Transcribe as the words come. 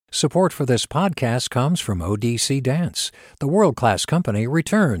Support for this podcast comes from ODC Dance. The world-class company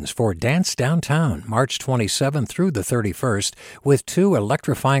returns for Dance Downtown, March 27th through the 31st, with 2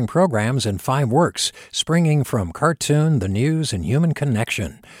 electrifying programs and 5 works, springing from cartoon, the news, and human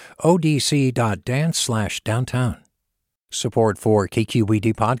connection. odc.dance/downtown. Support for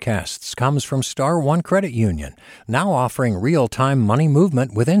KQED podcasts comes from Star One Credit Union, now offering real-time money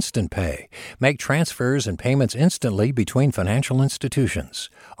movement with Instant Pay. Make transfers and payments instantly between financial institutions,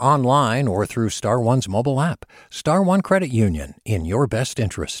 online or through Star One's mobile app. Star One Credit Union, in your best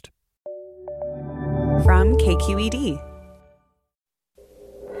interest. From KQED.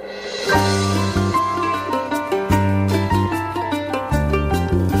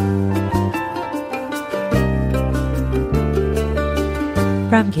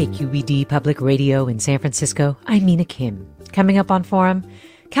 From KQED Public Radio in San Francisco, I'm Mina Kim. Coming up on Forum,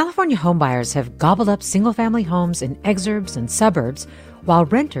 California homebuyers have gobbled up single-family homes in exurbs and suburbs, while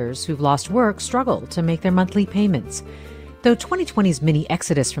renters who've lost work struggle to make their monthly payments. Though 2020's mini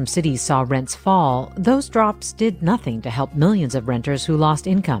exodus from cities saw rents fall, those drops did nothing to help millions of renters who lost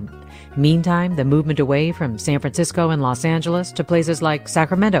income. Meantime, the movement away from San Francisco and Los Angeles to places like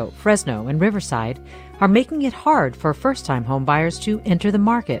Sacramento, Fresno, and Riverside are making it hard for first-time homebuyers to enter the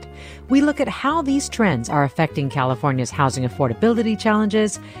market. We look at how these trends are affecting California's housing affordability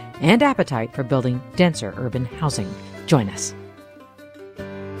challenges and appetite for building denser urban housing. Join us.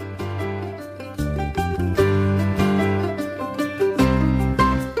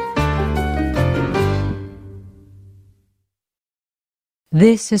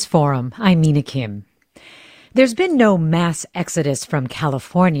 This is Forum. I'm Mina Kim. There's been no mass exodus from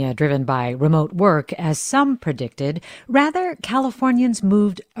California driven by remote work, as some predicted. Rather, Californians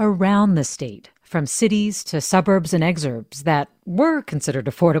moved around the state, from cities to suburbs and exurbs that were considered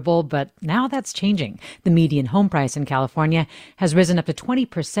affordable, but now that's changing. The median home price in California has risen up to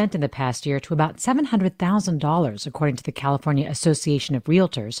 20% in the past year to about $700,000, according to the California Association of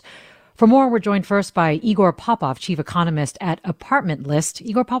Realtors. For more, we're joined first by Igor Popov, chief economist at Apartment List.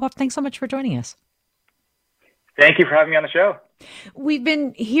 Igor Popov, thanks so much for joining us. Thank you for having me on the show. We've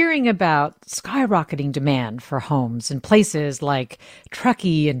been hearing about skyrocketing demand for homes in places like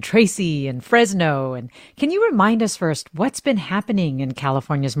Truckee and Tracy and Fresno. And can you remind us first what's been happening in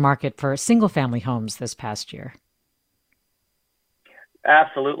California's market for single-family homes this past year?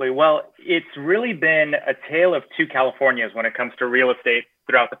 Absolutely. Well, it's really been a tale of 2 Californias when it comes to real estate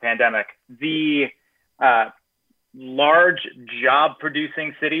throughout the pandemic. The large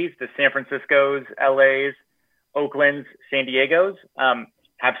job-producing cities, the San Franciscos, LAs, Oaklands, San Diego's,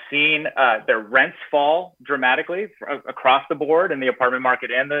 have seen their rents fall dramatically across the board in the apartment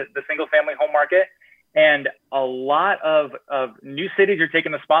market and the single-family home market. And a lot of new cities are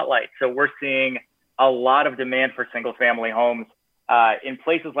taking the spotlight. So we're seeing a lot of demand for single-family homes in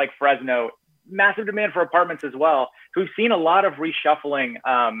places like Fresno, massive demand for apartments as well. So we've seen a lot of reshuffling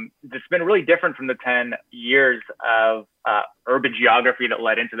that's been really different from the 10 years of urban geography that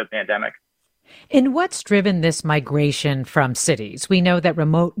led into the pandemic. And what's driven this migration from cities? We know that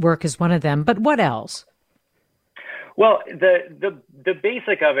remote work is one of them, but what else? Well, the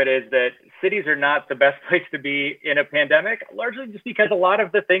basic of it is that cities are not the best place to be in a pandemic, largely just because a lot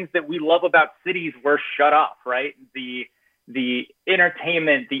of the things that we love about cities were shut off, right? The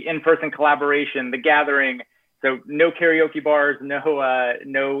entertainment, the in-person collaboration, the gathering. So no karaoke bars,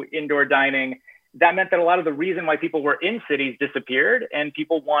 no indoor dining. That meant that a lot of the reason why people were in cities disappeared and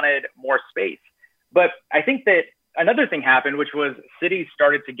people wanted more space. But I think that another thing happened, which was cities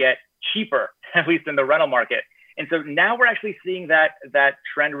started to get cheaper, at least in the rental market. And so now we're actually seeing that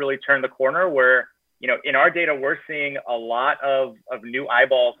trend really turn the corner where, in our data, we're seeing a lot of new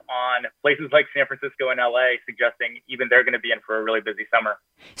eyeballs on places like San Francisco and LA, suggesting even they're going to be in for a really busy summer.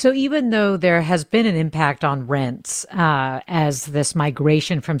 So even though there has been an impact on rents as this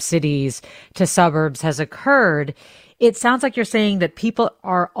migration from cities to suburbs has occurred, it sounds like you're saying that people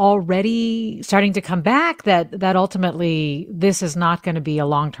are already starting to come back, that ultimately this is not going to be a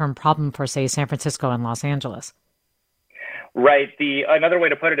long-term problem for, say, San Francisco and Los Angeles. Right. Another way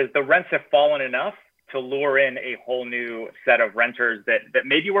to put it is the rents have fallen enough to lure in a whole new set of renters that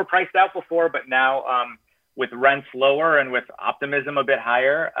maybe were priced out before, but now with rents lower and with optimism a bit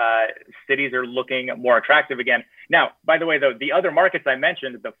higher, cities are looking more attractive again. Now, by the way, though, the other markets I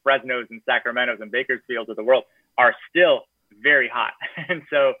mentioned, the Fresnos and Sacramentos and Bakersfields of the world, are still very hot. And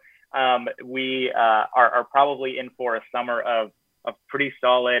so we are probably in for a summer of pretty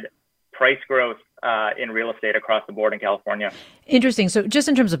solid price growth in real estate across the board in California. Interesting. So just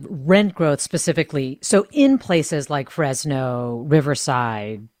in terms of rent growth specifically, so in places like Fresno,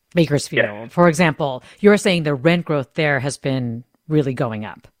 Riverside, Bakersfield, for example, you're saying the rent growth there has been really going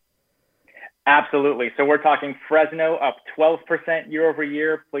up. Absolutely. So we're talking Fresno up 12% year over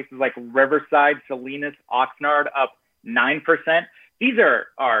year. Places like Riverside, Salinas, Oxnard up 9%. These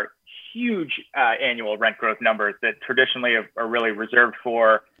are huge annual rent growth numbers that traditionally are really reserved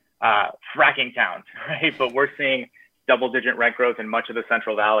for fracking towns, right? But we're seeing double-digit rent growth in much of the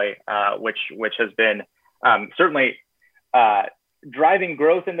Central Valley, which has been certainly driving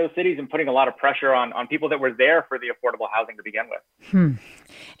growth in those cities and putting a lot of pressure on people that were there for the affordable housing to begin with.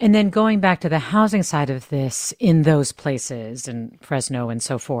 And then going back to the housing side of this in those places, in Fresno and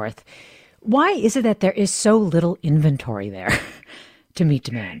so forth, why is it that there is so little inventory there to meet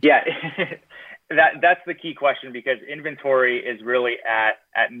demand? Yeah, that's the key question, because inventory is really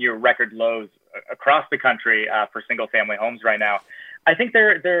at near record lows across the country for single family homes right now. I think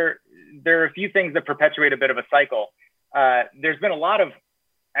there are a few things that perpetuate a bit of a cycle. There's been a lot of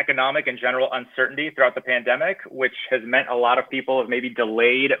economic and general uncertainty throughout the pandemic, which has meant a lot of people have maybe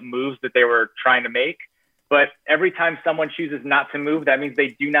delayed moves that they were trying to make. But every time someone chooses not to move, that means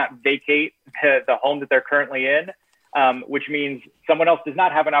they do not vacate the home that they're currently in, which means someone else does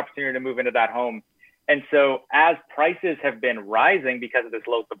not have an opportunity to move into that home. And so as prices have been rising because of this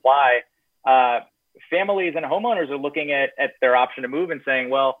low supply, families and homeowners are looking at their option to move and saying,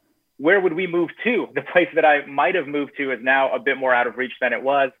 well, where would we move to? The place that I might have moved to is now a bit more out of reach than it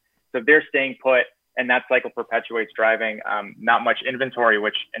was. So they're staying put, and that cycle perpetuates, driving not much inventory,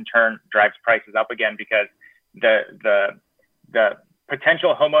 which in turn drives prices up again, because the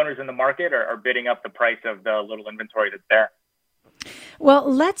potential homeowners in the market are bidding up the price of the little inventory that's there.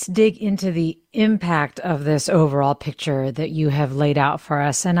 Well, let's dig into the impact of this overall picture that you have laid out for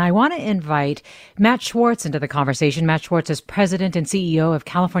us. And I want to invite Matt Schwartz into the conversation. Matt Schwartz is president and CEO of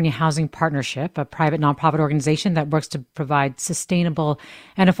California Housing Partnership, a private nonprofit organization that works to provide sustainable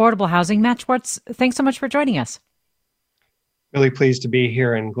and affordable housing. Matt Schwartz, thanks so much for joining us. Really pleased to be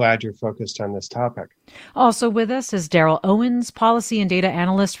here and glad you're focused on this topic. Also with us is Daryl Owens, policy and data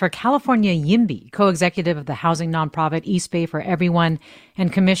analyst for California YIMBY, co-executive of the housing nonprofit East Bay for Everyone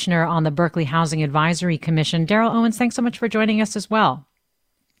and commissioner on the Berkeley Housing Advisory Commission. Daryl Owens, thanks so much for joining us as well.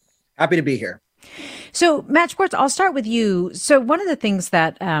 Happy to be here. So, Matt Schwartz, I'll start with you. So one of the things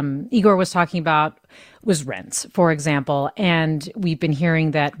that Igor was talking about was rents, for example, and we've been hearing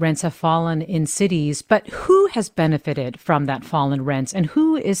that rents have fallen in cities, but who has benefited from that fall in rents, and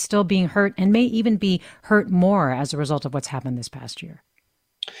who is still being hurt and may even be hurt more as a result of what's happened this past year?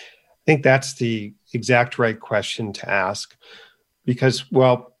 I think that's the exact right question to ask, because,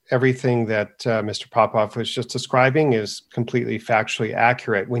 well, everything that Mr. Popov was just describing is completely factually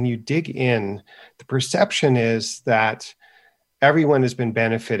accurate. When you dig in, the perception is that everyone has been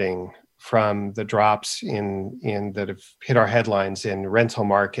benefiting from the drops in that have hit our headlines in rental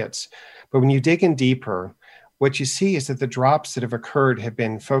markets. But when you dig in deeper, what you see is that the drops that have occurred have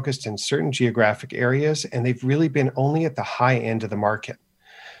been focused in certain geographic areas, and they've really been only at the high end of the market.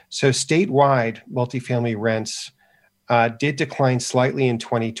 So statewide, multifamily rents did decline slightly in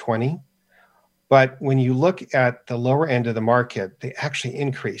 2020, but when you look at the lower end of the market, they actually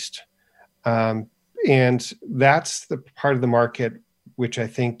increased. And that's the part of the market which I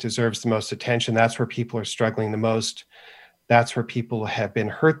think deserves the most attention. That's where people are struggling the most. That's where people have been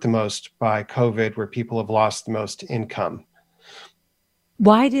hurt the most by COVID, where people have lost the most income.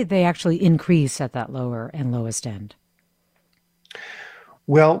 Why did they actually increase at that lower and lowest end?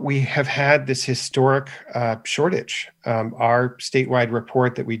 Well, we have had this historic shortage. Our statewide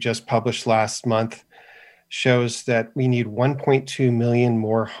report that we just published last month shows that we need 1.2 million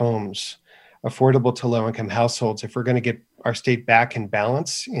more homes affordable to low-income households if we're going to get our state back in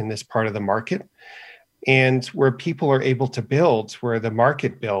balance in this part of the market. And where people are able to build, where the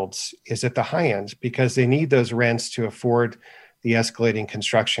market builds, is at the high end, because they need those rents to afford the escalating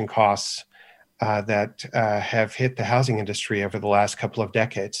construction costs that have hit the housing industry over the last couple of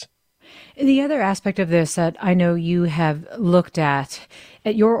decades. The other aspect of this that I know you have looked at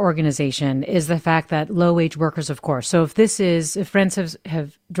your organization is the fact that low-wage workers, of course. So if rents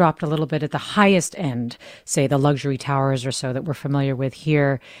have dropped a little bit at the highest end, say the luxury towers or so that we're familiar with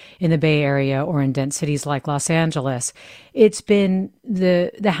here in the Bay Area or in dense cities like Los Angeles, it's been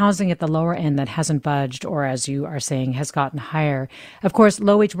the housing at the lower end that hasn't budged, or as you are saying, has gotten higher. Of course,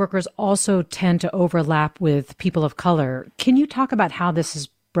 low-wage workers also tend to overlap with people of color. Can you talk about how this is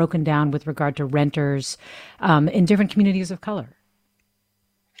broken down with regard to renters in different communities of color?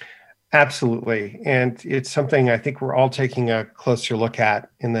 Absolutely. And it's something I think we're all taking a closer look at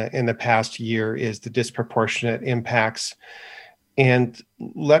in the past year, is the disproportionate impacts. And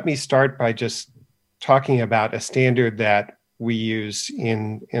let me start by just talking about a standard that we use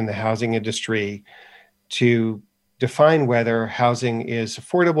in the housing industry to define whether housing is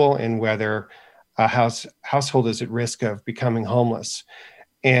affordable and whether a household is at risk of becoming homeless.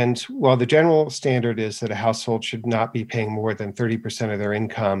 And while the general standard is that a household should not be paying more than 30% of their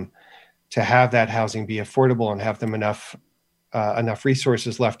income to have that housing be affordable and have them enough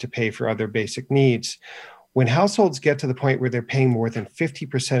resources left to pay for other basic needs, when households get to the point where they're paying more than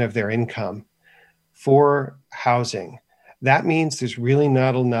 50% of their income for housing, that means there's really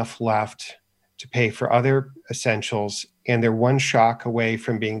not enough left to pay for other essentials, and they're one shock away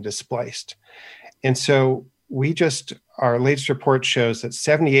from being displaced. And so our latest report shows that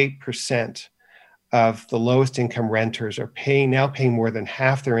 78% of the lowest income renters are now paying more than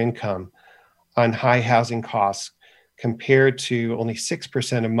half their income on high housing costs, compared to only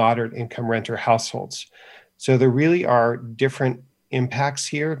 6% of moderate income renter households. So there really are different impacts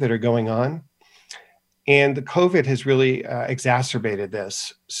here that are going on. And the COVID has really exacerbated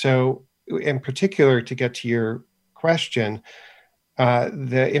this. So in particular, to get to your question,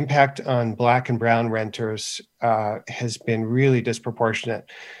 the impact on Black and brown renters has been really disproportionate.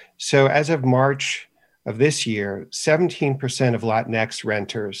 So as of March of this year, 17% of Latinx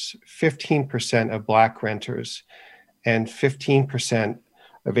renters, 15% of Black renters, and 15%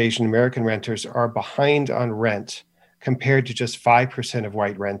 of Asian American renters are behind on rent, compared to just 5% of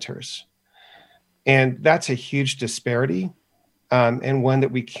white renters. And that's a huge disparity, and one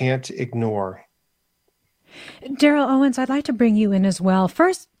that we can't ignore. Daryl Owens, I'd like to bring you in as well.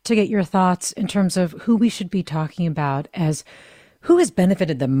 First, to get your thoughts in terms of who we should be talking about as who has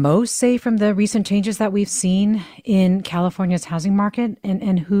benefited the most, say, from the recent changes that we've seen in California's housing market,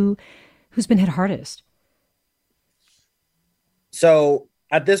 and who's been hit hardest. So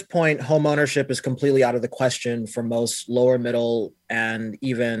at this point, home ownership is completely out of the question for most lower middle and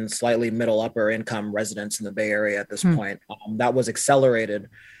even slightly middle upper income residents in the Bay Area at this point. That was accelerated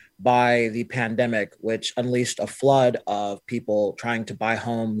by the pandemic, which unleashed a flood of people trying to buy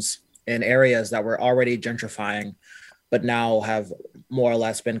homes in areas that were already gentrifying, but now have more or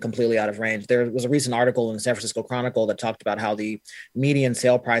less been completely out of range. There was a recent article in the San Francisco Chronicle that talked about how the median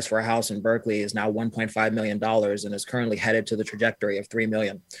sale price for a house in Berkeley is now $1.5 million and is currently headed to the trajectory of $3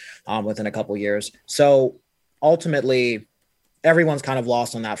 million within a couple of years. So ultimately, everyone's kind of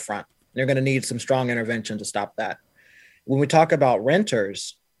lost on that front. They're going to need some strong intervention to stop that. When we talk about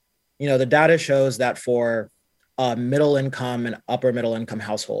renters, the data shows that for middle income and upper middle income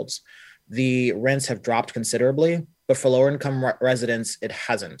households, the rents have dropped considerably, but for lower income residents, it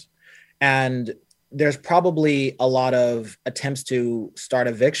hasn't. And there's probably a lot of attempts to start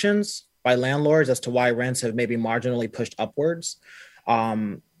evictions by landlords as to why rents have maybe marginally pushed upwards.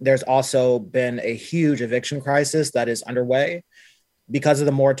 There's also been a huge eviction crisis that is underway. Because of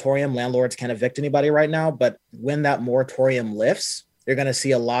the moratorium, landlords can't evict anybody right now, but when that moratorium lifts, you're going to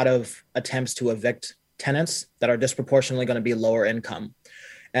see a lot of attempts to evict tenants that are disproportionately going to be lower income.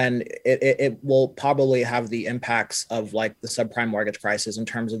 And it will probably have the impacts of like the subprime mortgage crisis in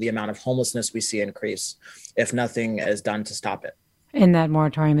terms of the amount of homelessness we see increase if nothing is done to stop it. And that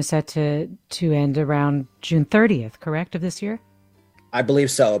moratorium is set to end around June 30th, correct, of this year? I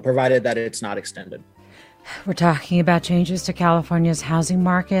believe so, provided that it's not extended. We're talking about changes to California's housing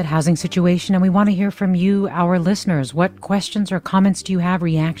market, housing situation, and we want to hear from you, our listeners. What questions or comments do you have,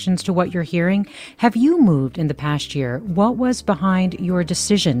 reactions to what you're hearing? Have you moved in the past year? What was behind your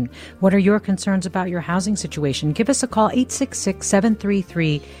decision? What are your concerns about your housing situation? Give us a call,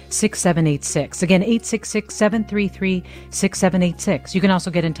 866-733-6786. Again, 866-733-6786. You can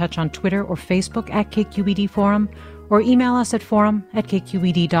also get in touch on Twitter or Facebook at KQED Forum, or email us at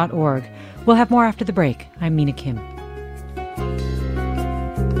forum@kqed.org. We'll have more after the break. I'm Mina Kim.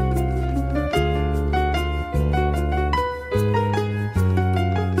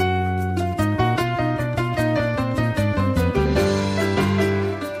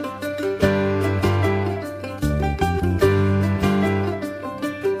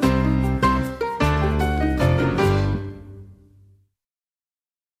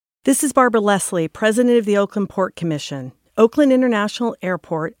 This is Barbara Leslie, President of the Oakland Port Commission. Oakland International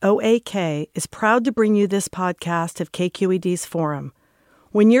Airport, OAK, is proud to bring you this podcast of KQED's Forum.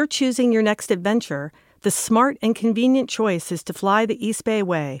 When you're choosing your next adventure, the smart and convenient choice is to fly the East Bay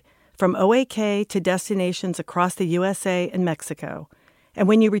Way, from OAK to destinations across the USA and Mexico. And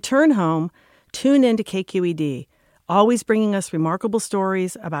when you return home, tune in to KQED, always bringing us remarkable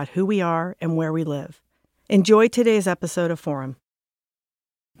stories about who we are and where we live. Enjoy today's episode of Forum.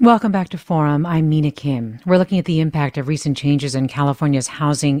 Welcome back to Forum. I'm Mina Kim. We're looking at the impact of recent changes in California's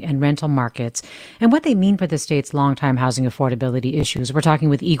housing and rental markets and what they mean for the state's longtime housing affordability issues. We're talking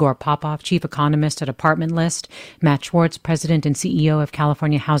with Igor Popov, chief economist at Apartment List, Matt Schwartz, president and CEO of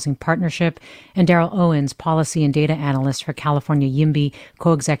California Housing Partnership, and Daryl Owens, policy and data analyst for California YIMBY,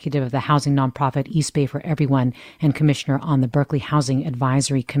 co-executive of the housing nonprofit East Bay for Everyone, and commissioner on the Berkeley Housing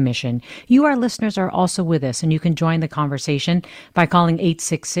Advisory Commission. You, our listeners, are also with us, and you can join the conversation by calling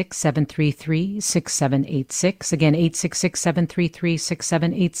 866-733-6786. Again,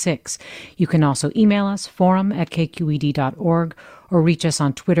 866-733-6786. You can also email us, forum@kqed.org, or reach us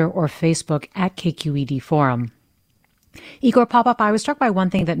on Twitter or Facebook at KQED Forum. Igor Popov, I was struck by one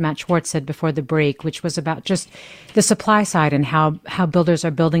thing that Matt Schwartz said before the break, which was about just the supply side and how builders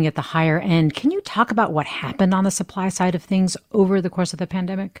are building at the higher end. Can you talk about what happened on the supply side of things over the course of the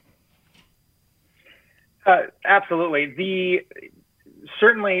pandemic? Absolutely.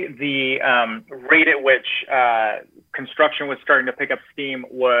 Certainly the rate at which construction was starting to pick up steam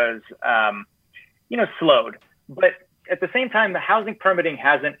was, slowed. But at the same time, the housing permitting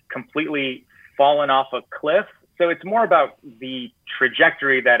hasn't completely fallen off a cliff. So it's more about the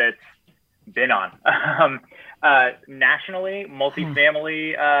trajectory that it's been on. Nationally,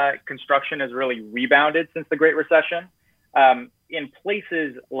 multifamily construction has really rebounded since the Great Recession. In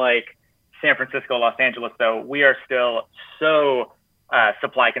places like San Francisco, Los Angeles, though, we are still so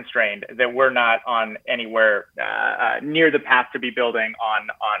supply constrained that we're not on anywhere near the path to be building on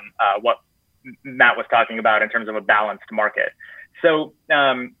what Matt was talking about in terms of a balanced market. So,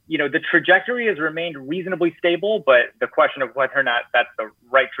 the trajectory has remained reasonably stable, but the question of whether or not that's the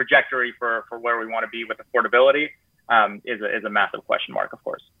right trajectory for where we want to be with affordability is a massive question mark, of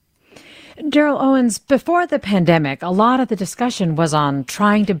course. Daryl Owens, before the pandemic, a lot of the discussion was on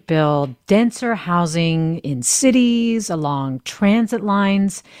trying to build denser housing in cities, along transit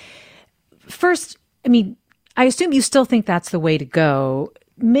lines. First, I assume you still think that's the way to go.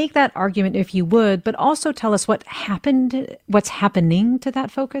 Make that argument if you would, but also tell us what's happening to that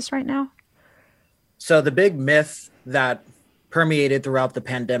focus right now. So the big myth that permeated throughout the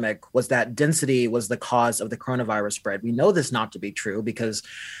pandemic was that density was the cause of the coronavirus spread. We know this not to be true because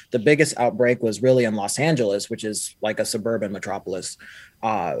the biggest outbreak was really in Los Angeles, which is like a suburban metropolis.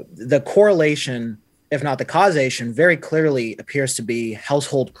 The correlation, if not the causation, very clearly appears to be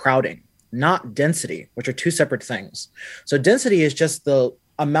household crowding, not density, which are two separate things. So density is just the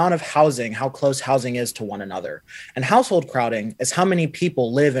amount of housing, how close housing is to one another. And household crowding is how many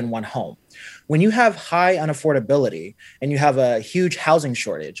people live in one home. When you have high unaffordability and you have a huge housing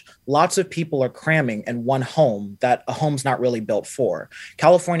shortage, lots of people are cramming in one home that a home's not really built for.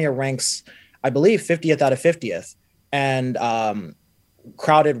 California ranks, I believe, 50th out of 50th and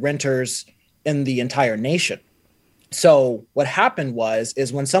crowded renters in the entire nation. So what happened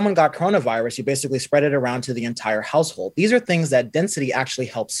is when someone got coronavirus, you basically spread it around to the entire household. These are things that density actually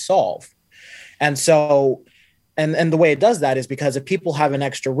helps solve. And so, and the way it does that is because if people have an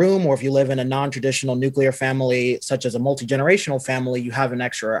extra room, or if you live in a non-traditional nuclear family, such as a multi-generational family, you have an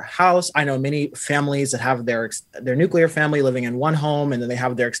extra house. I know many families that have their nuclear family living in one home, and then they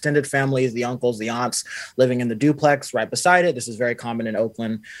have their extended families, the uncles, the aunts, living in the duplex right beside it. This is very common in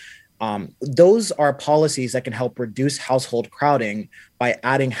Oakland. Those are policies that can help reduce household crowding by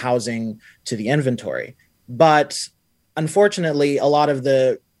adding housing to the inventory. But unfortunately, a lot of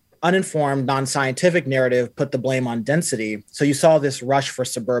the uninformed, non-scientific narrative put the blame on density. So you saw this rush for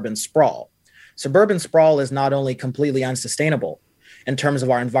suburban sprawl. Suburban sprawl is not only completely unsustainable in terms of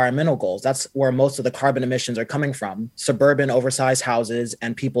our environmental goals. That's where most of the carbon emissions are coming from. Suburban oversized houses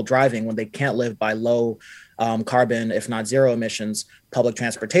and people driving when they can't live by low carbon, if not zero emissions, public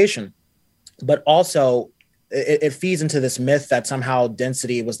transportation. But also it feeds into this myth that somehow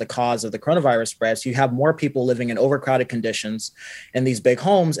density was the cause of the coronavirus spread. So you have more people living in overcrowded conditions in these big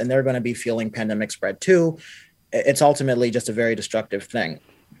homes, and they're going to be feeling pandemic spread too. It's ultimately just a very destructive thing.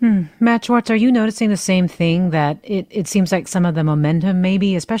 Matt Schwartz, are you noticing the same thing, that it seems like some of the momentum,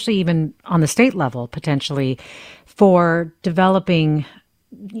 maybe, especially even on the state level, potentially, for developing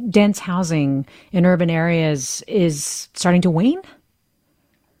dense housing in urban areas is starting to wane?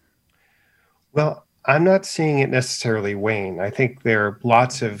 Well, I'm not seeing it necessarily wane. I think there are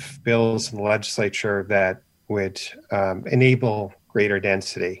lots of bills in the legislature that would enable greater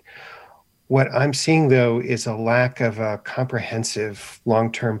density. What I'm seeing, though, is a lack of a comprehensive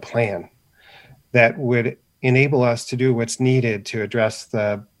long-term plan that would enable us to do what's needed to address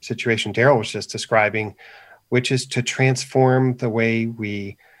the situation Daryl was just describing, which is to transform the way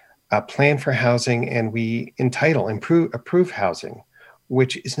we plan for housing and we approve housing,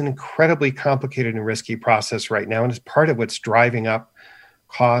 which is an incredibly complicated and risky process right now, and is part of what's driving up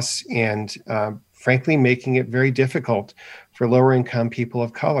costs and frankly, making it very difficult for lower income people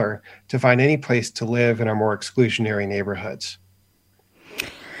of color to find any place to live in our more exclusionary neighborhoods.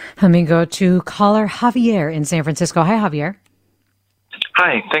 Let me go to caller Javier in San Francisco. Hi, Javier.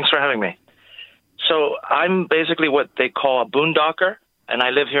 Hi, thanks for having me. So I'm basically what they call a boondocker, and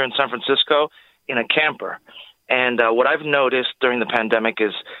I live here in San Francisco in a camper. And what I've noticed during the pandemic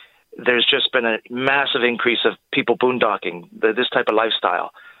is there's just been a massive increase of people boondocking, this type of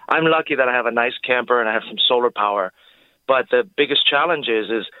lifestyle. I'm lucky that I have a nice camper and I have some solar power. But the biggest challenge is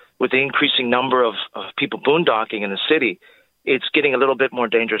with the increasing number of people boondocking in the city, it's getting a little bit more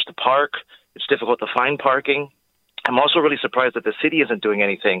dangerous to park. It's difficult to find parking. I'm also really surprised that the city isn't doing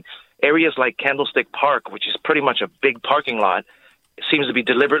anything. Areas like Candlestick Park, which is pretty much a big parking lot, seems to be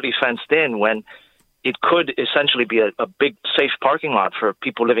deliberately fenced in when it could essentially be a big, safe parking lot for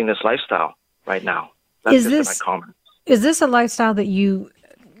people living this lifestyle right now. That's my comment. Is this a lifestyle that you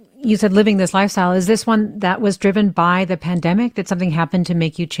said living this lifestyle? Is this one that was driven by the pandemic? Did something happen to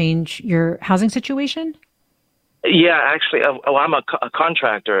make you change your housing situation? Yeah, actually, I'm a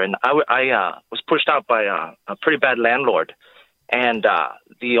contractor, and I was pushed out by a pretty bad landlord, and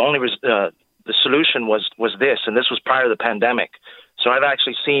the only the solution was this, and this was prior to the pandemic. So I've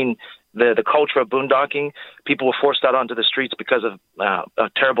actually seen the culture of boondocking. People were forced out onto the streets because of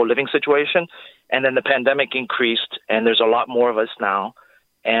a terrible living situation, and then the pandemic increased, and there's a lot more of us now,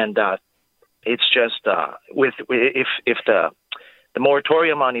 and it's just if the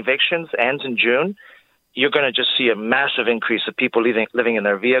moratorium on evictions ends in June, you're going to just see a massive increase of people living in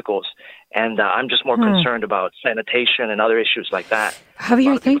their vehicles. And I'm just more concerned about sanitation and other issues like that.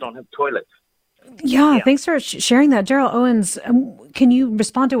 Javier, people don't have toilets. Yeah, thanks for sharing that. Daryl Owens, can you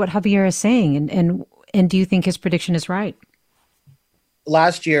respond to what Javier is saying? And do you think his prediction is right?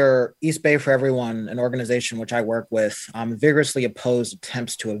 Last year, East Bay for Everyone, an organization which I work with, vigorously opposed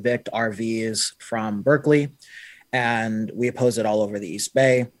attempts to evict RVs from Berkeley. And we oppose it all over the East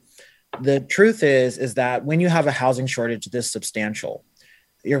Bay. The truth is that when you have a housing shortage this substantial,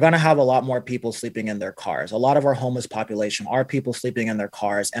 you're going to have a lot more people sleeping in their cars. A lot of our homeless population are people sleeping in their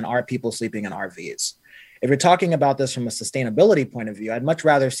cars and are people sleeping in RVs. If you're talking about this from a sustainability point of view, I'd much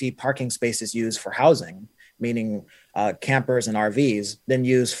rather see parking spaces used for housing, meaning campers and RVs, than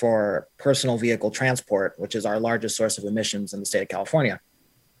used for personal vehicle transport, which is our largest source of emissions in the state of California.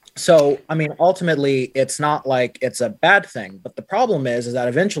 So, I mean, ultimately, it's not like it's a bad thing, but the problem is that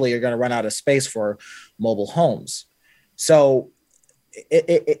eventually you're going to run out of space for mobile homes. So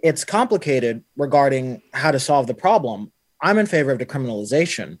it's complicated regarding how to solve the problem. I'm in favor of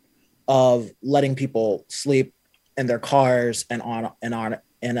decriminalization of letting people sleep in their cars and in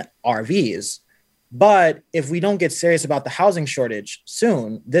RVs. But if we don't get serious about the housing shortage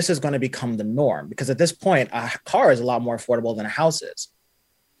soon, this is going to become the norm, because at this point, a car is a lot more affordable than a house is.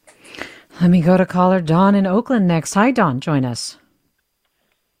 Let me go to caller Don in Oakland next. Hi, Don. Join us.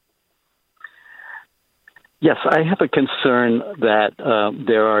 Yes, I have a concern that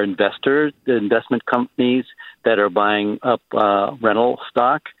there are investment companies that are buying up rental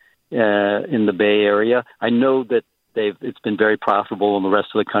stock in the Bay Area. I know that it's been very profitable in the rest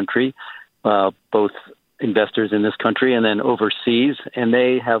of the country, both investors in this country and then overseas, and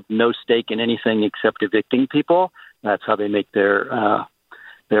they have no stake in anything except evicting people. That's how they make their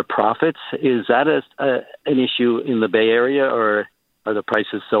profits. Is that an issue in the Bay Area, or are the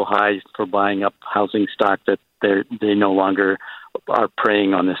prices so high for buying up housing stock that they no longer are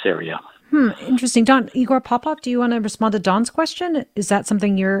preying on this area? Interesting. Don, Igor Popov, do you want to respond to Don's question? Is that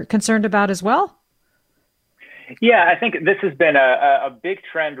something you're concerned about as well? Yeah, I think this has been a big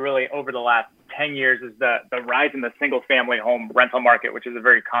trend really over the last 10 years, is the rise in the single family home rental market, which is a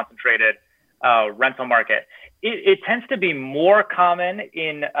very concentrated rental market. It tends to be more common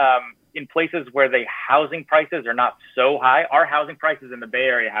in places where the housing prices are not so high. Our housing prices in the Bay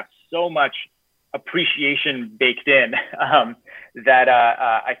Area have so much appreciation baked in that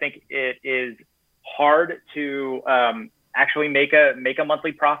I think it is hard to actually make a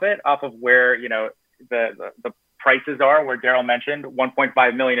monthly profit off of where the prices are. Where Daryl mentioned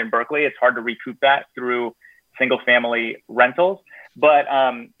 $1.5 million in Berkeley, it's hard to recoup that through single family rentals. But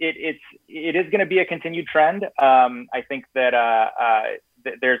it is going to be a continued trend. I think that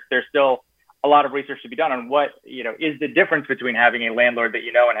there's still a lot of research to be done on what is the difference between having a landlord that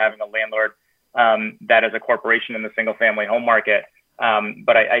and having a landlord that is a corporation in the single family home market.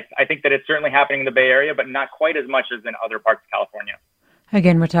 But I think that it's certainly happening in the Bay Area, but not quite as much as in other parts of California.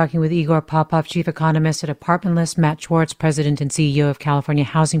 Again, we're talking with Igor Popov, Chief Economist at Apartment List, Matt Schwartz, President and CEO of California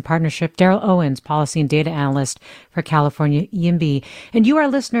Housing Partnership, Daryl Owens, Policy and Data Analyst for California YIMBY. And you, our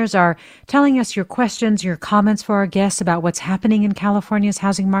listeners, are telling us your questions, your comments for our guests about what's happening in California's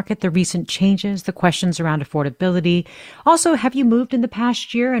housing market, the recent changes, the questions around affordability. Also, have you moved in the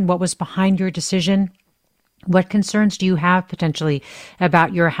past year and what was behind your decision? What concerns do you have potentially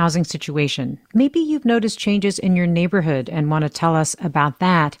about your housing situation? Maybe you've noticed changes in your neighborhood and want to tell us about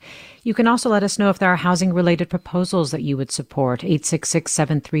that. You can also let us know if there are housing-related proposals that you would support.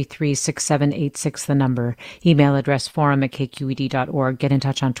 866-733-6786, the number. Email address forum@kqed.org. Get in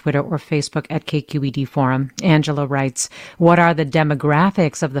touch on Twitter or Facebook at KQED Forum. Angela writes, what are the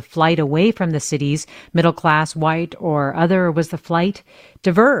demographics of the flight away from the cities? Middle class, white, or other? Or was the flight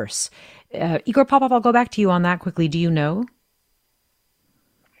diverse? Igor Popov, I'll go back to you on that quickly. Do you know?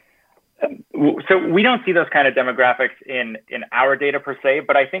 So we don't see those kind of demographics in our data per se,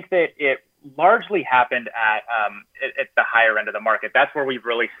 but I think that it largely happened at the higher end of the market. That's where we've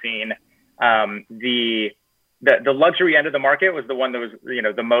really seen the luxury end of the market was the one that was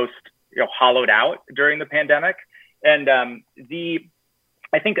the most hollowed out during the pandemic, and I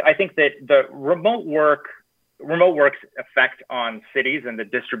think that the remote work's effect on cities and the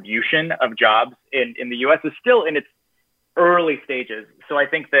distribution of jobs in the U.S. is still in its early stages. So I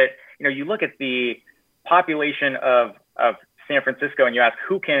think that, you look at the population of San Francisco and you ask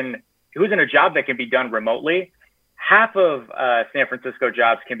who's in a job that can be done remotely. Half of San Francisco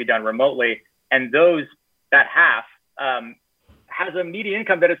jobs can be done remotely. And that half has a median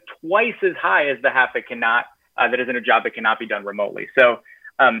income that is twice as high as the half that is in a job that cannot be done remotely. So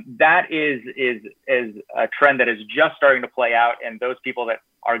that is a trend that is just starting to play out, and those people that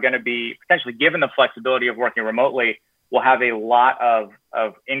are going to be potentially given the flexibility of working remotely will have a lot of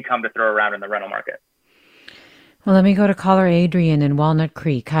income to throw around in the rental market. Well, let me go to caller Adrian in Walnut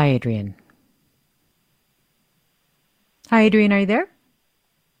Creek. Hi, Adrian. Hi, Adrian, are you there?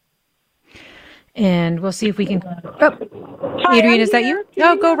 And we'll see if we can... Oh, hi, Adrian, is that you?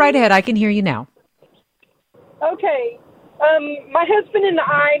 Oh, go right ahead. I can hear you now. Okay. My husband and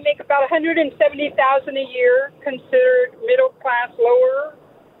I make about $170,000 a year, considered middle class, lower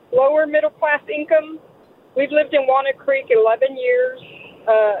middle class income. We've lived in Walnut Creek 11 years,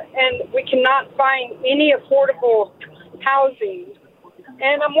 and we cannot find any affordable housing.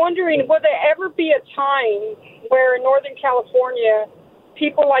 And I'm wondering, will there ever be a time where in Northern California,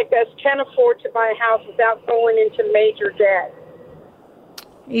 people like us can afford to buy a house without going into major debt?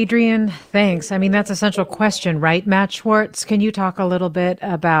 Adrian, thanks. I mean, that's a central question, right? Matt Schwartz, can you talk a little bit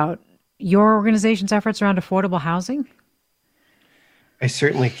about your organization's efforts around affordable housing? I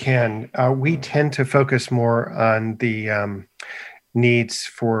certainly can. We tend to focus more on the needs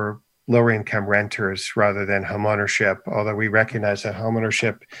for lower income renters rather than homeownership, although we recognize that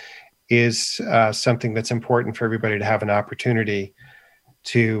homeownership is something that's important for everybody to have an opportunity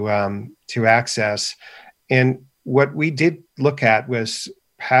to access. And what we did look at was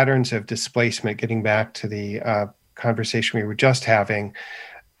patterns of displacement, getting back to the conversation we were just having,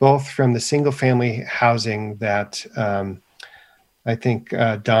 both from the single family housing that I think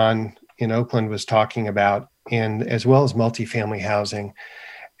Don in Oakland was talking about, and as well as multifamily housing.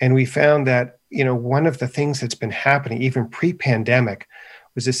 And we found that, one of the things that's been happening even pre-pandemic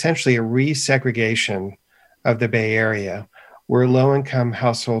was essentially a resegregation of the Bay Area, where low-income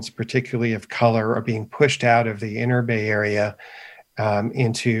households, particularly of color, are being pushed out of the inner Bay Area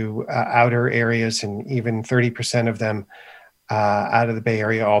into outer areas, and even 30% of them out of the Bay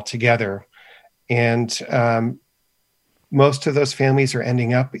Area altogether. And most of those families are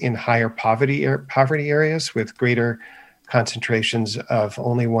ending up in higher poverty areas with greater concentrations of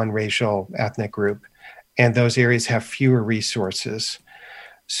only one racial ethnic group. And those areas have fewer resources.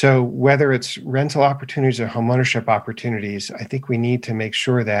 So whether it's rental opportunities or homeownership opportunities, I think we need to make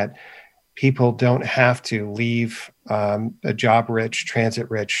sure that people don't have to leave a job-rich,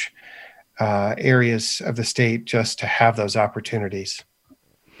 transit-rich areas of the state just to have those opportunities.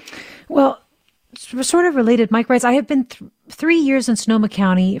 Well, sort of related, Mike writes, I have been 3 years in Sonoma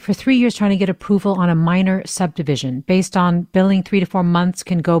County, for 3 years trying to get approval on a minor subdivision. Based on billing, 3 to 4 months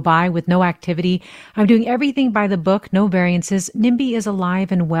can go by with no activity. I'm doing everything by the book, no variances. NIMBY is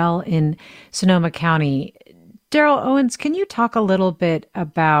alive and well in Sonoma County. Daryl Owens, can you talk a little bit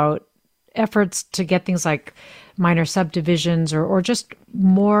about efforts to get things like minor subdivisions or just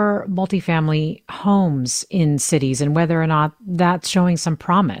more multifamily homes in cities and whether or not that's showing some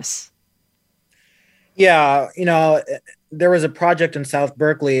promise? Yeah, there was a project in South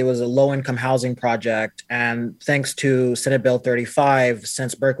Berkeley. It was a low-income housing project. And thanks to Senate Bill 35,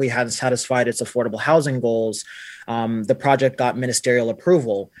 since Berkeley had satisfied its affordable housing goals, the project got ministerial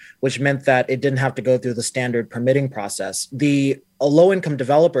approval, which meant that it didn't have to go through the standard permitting process. The low-income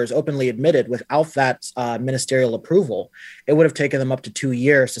developers openly admitted without that ministerial approval, it would have taken them up to 2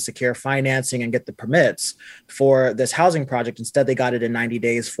 years to secure financing and get the permits for this housing project. Instead, they got it in 90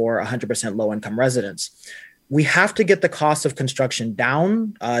 days for 100% low-income residents. We have to get the cost of construction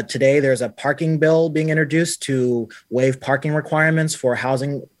down. Today, there's a parking bill being introduced to waive parking requirements for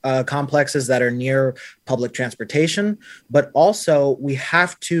housing complexes that are near public transportation. But also, we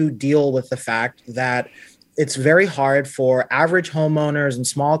have to deal with the fact that it's very hard for average homeowners and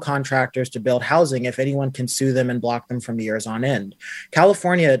small contractors to build housing if anyone can sue them and block them from years on end.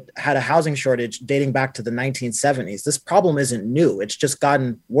 California had a housing shortage dating back to the 1970s. This problem isn't new. It's just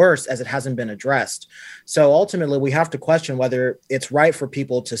gotten worse as it hasn't been addressed. So ultimately, we have to question whether it's right for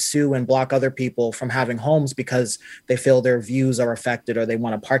people to sue and block other people from having homes because they feel their views are affected or they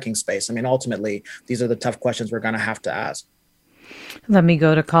want a parking space. I mean, ultimately, these are the tough questions we're going to have to ask. Let me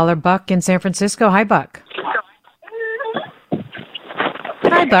go to caller Buck in San Francisco. Hi, Buck.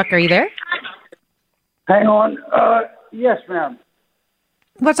 Hi, Buck. Are you there? Hang on. Yes, ma'am.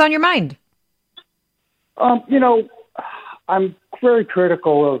 What's on your mind? I'm very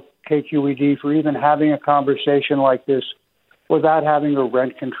critical of KQED for even having a conversation like this without having a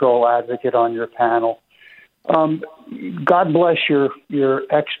rent control advocate on your panel. God bless your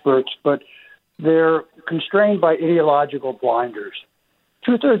experts, but they're constrained by ideological blinders.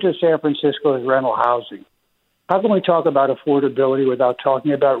 2/3 of San Francisco is rental housing. How can we talk about affordability without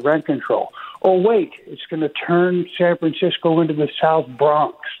talking about rent control? Oh, wait, it's going to turn San Francisco into the South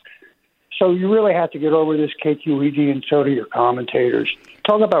Bronx. So you really have to get over this, KQED, and so do your commentators.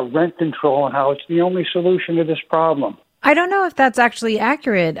 Talk about rent control and how it's the only solution to this problem. I don't know if that's actually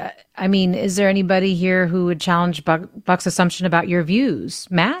accurate. I mean, is there anybody here who would challenge Buck's assumption about your views?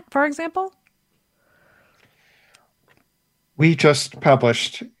 Matt, for example? We just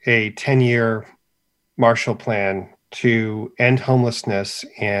published a 10-year Marshall Plan to end homelessness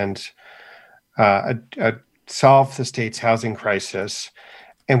and solve the state's housing crisis.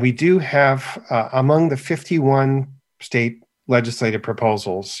 And we do have, among the 51 state legislative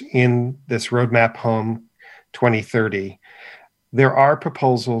proposals in this Roadmap Home 2030, there are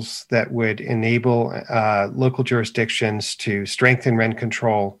proposals that would enable local jurisdictions to strengthen rent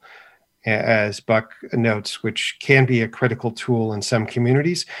control, as Buck notes, which can be a critical tool in some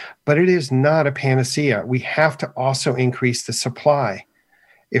communities, but it is not a panacea. We have to also increase the supply.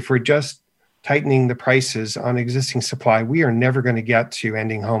 If we're just tightening the prices on existing supply, we are never going to get to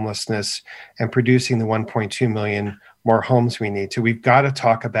ending homelessness and producing the 1.2 million more homes we need to. We've got to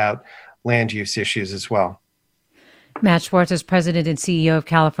talk about land use issues as well. Matt Schwartz is president and CEO of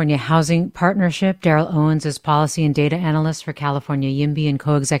California Housing Partnership. Daryl Owens is policy and data analyst for California YIMBY and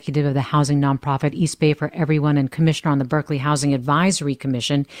co-executive of the housing nonprofit East Bay for Everyone and commissioner on the Berkeley Housing Advisory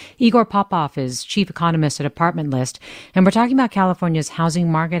Commission. Igor Popov is chief economist at Apartment List. And we're talking about California's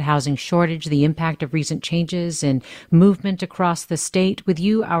housing market, housing shortage, the impact of recent changes and movement across the state. With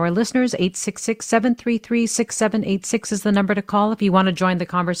you, our listeners, 866-733-6786 is the number to call if you want to join the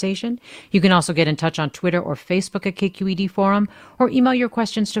conversation. You can also get in touch on Twitter or Facebook at KQED Forum, or email your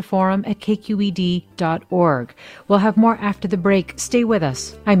questions to forum@kqed.org. We'll have more after the break. Stay with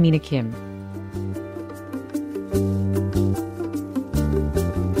us. I'm Mina Kim.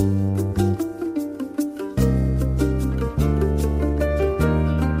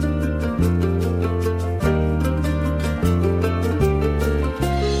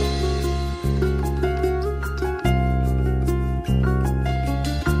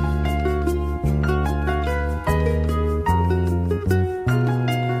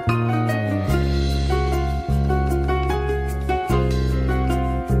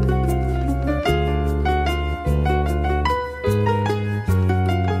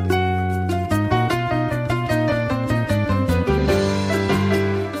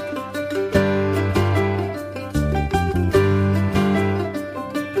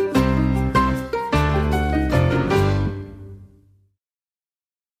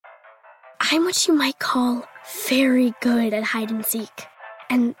 I'm what you might call very good at hide and seek.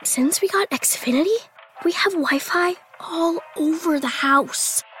 And since we got Xfinity, we have Wi-Fi all over the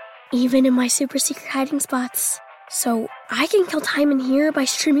house, even in my super secret hiding spots. So I can kill time in here by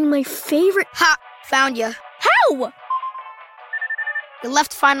streaming my favorite... Ha! Found you. How? You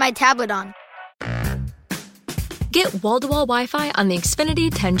left Find My tablet on. Get wall-to-wall Wi-Fi on the Xfinity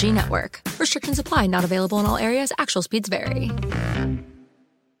 10G network. Restrictions apply. Not available in all areas. Actual speeds vary.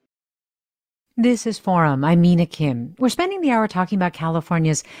 This is Forum. I'm Mina Kim. We're spending the hour talking about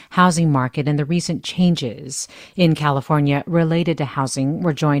California's housing market and the recent changes in California related to housing.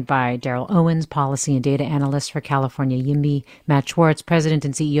 We're joined by Daryl Owens, policy and data analyst for California YIMBY, Matt Schwartz, president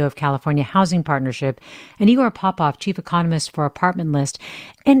and CEO of California Housing Partnership, and Igor Popov, chief economist for Apartment List.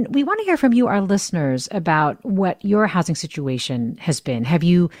 And we want to hear from you, our listeners, about what your housing situation has been. Have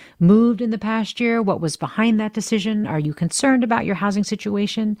you moved in the past year? What was behind that decision? Are you concerned about your housing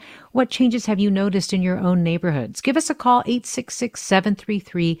situation? What changes have you noticed in your own neighborhoods? Give us a call,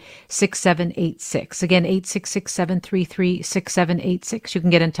 866-733-6786. Again, 866-733-6786. You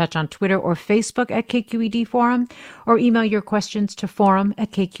can get in touch on Twitter or Facebook at KQED Forum, or email your questions to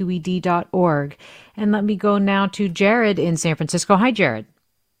forum@kqed.org. And let me go now to Jared in San Francisco. Hi, Jared.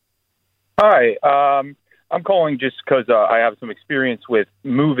 Hi. I'm calling just because I have some experience with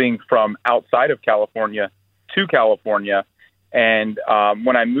moving from outside of California to California. And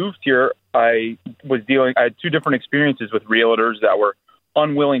when I moved here, I had two different experiences with realtors that were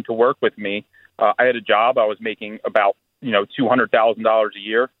unwilling to work with me. I had a job. I was making about, $200,000 a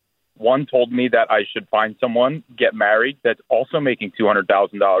year. One told me that I should find someone, get married, that's also making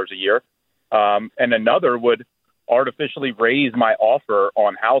 $200,000 a year. And another would artificially raise my offer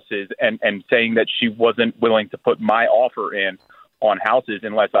on houses and saying that she wasn't willing to put my offer in on houses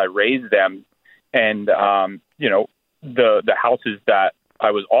unless I raised them. And, the houses that I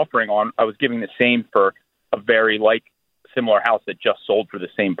was offering on, I was giving the same for a very similar house that just sold for the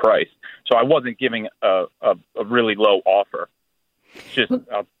same price. So I wasn't giving a really low offer.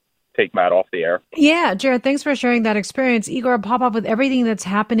 I'll take Matt off the air. Yeah, Jared, thanks for sharing that experience. Igor Popov, with everything that's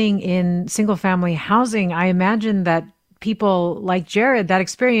happening in single family housing, I imagine that people like Jared, that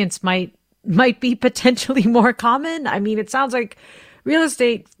experience might be potentially more common. I mean, it sounds like real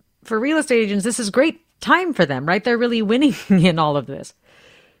estate agents, this is great time for them, right? They're really winning in all of this.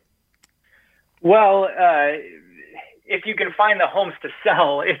 Well, if you can find the homes to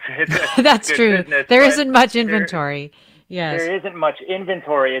sell, it's that's true. Business, there isn't much inventory. Yes. There isn't much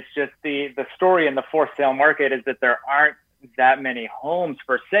inventory. It's just the story in the for sale market is that there aren't that many homes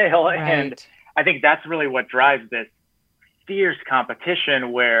for sale. Right. And I think that's really what drives this fierce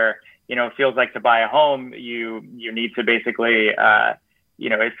competition where, it feels like to buy a home, you need to basically,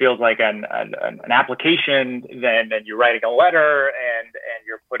 it feels like an application, then you're writing a letter and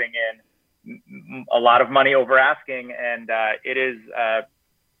you're putting in a lot of money over asking. And it is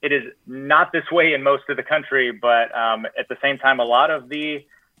not this way in most of the country, but at the same time, a lot of the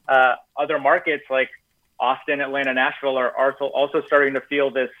other markets like Austin, Atlanta, Nashville are also starting to feel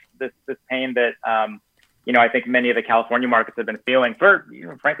this pain that, I think many of the California markets have been feeling for,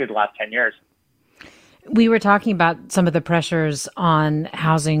 frankly, the last 10 years. We were talking about some of the pressures on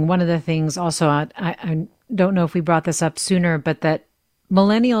housing. One of the things also, I don't know if we brought this up sooner, but that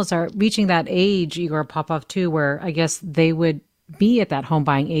millennials are reaching that age, Igor Popov too, where I guess they would be at that home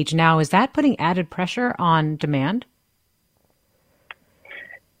buying age now. Is that putting added pressure on demand?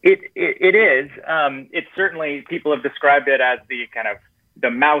 It is. It's certainly, people have described it as the kind of the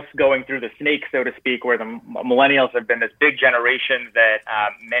mouse going through the snake, so to speak, where the millennials have been this big generation that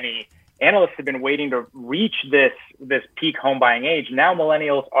many analysts have been waiting to reach this peak home buying age. Now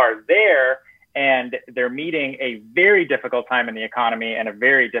millennials are there and they're meeting a very difficult time in the economy and a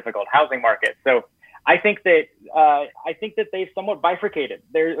very difficult housing market. So I think that they've somewhat bifurcated.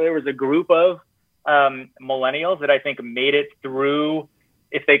 There was a group of millennials that I think made it through,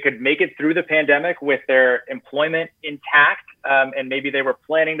 if they could make it through the pandemic with their employment intact, and maybe they were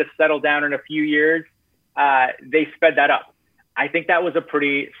planning to settle down in a few years, they sped that up. I think that was a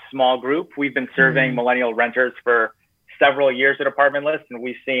pretty small group. We've been surveying millennial renters for several years at Apartment List, and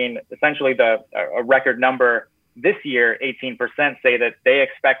we've seen essentially a record number this year, 18% say that they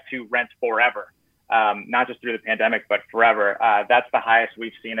expect to rent forever, not just through the pandemic, but forever. That's the highest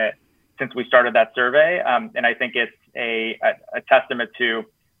we've seen it since we started that survey. And I think it's a testament to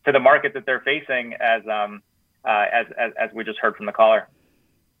the market that they're facing as we just heard from the caller.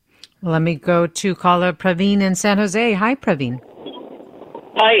 Let me go to caller Praveen in San Jose. Hi, Praveen.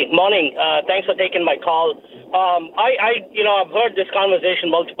 Hi, morning. Thanks for taking my call. I've heard this conversation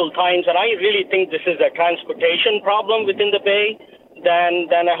multiple times, and I really think this is a transportation problem within the Bay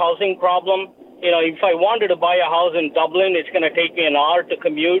than a housing problem. If I wanted to buy a house in Dublin, it's going to take me an hour to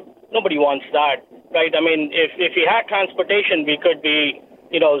commute. Nobody wants that, right? I mean, if we had transportation, we could be,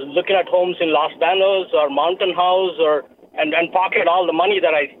 looking at homes in Los Banos or Mountain House and pocket all the money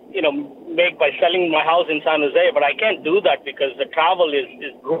that I, make by selling my house in San Jose. But I can't do that because the travel is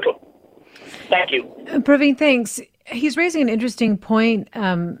brutal. Thank you. Praveen, thanks. he's raising an interesting point,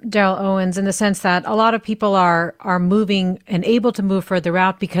 Daryl Owens, in the sense that a lot of people are moving and able to move further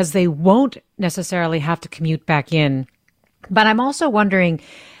out because they won't necessarily have to commute back in. But I'm also wondering,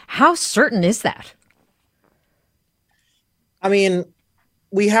 how certain is that? I mean,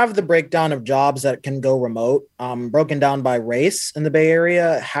 we have the breakdown of jobs that can go remote, broken down by race in the Bay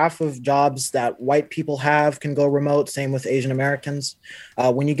Area. Half of jobs that white people have can go remote, same with Asian Americans.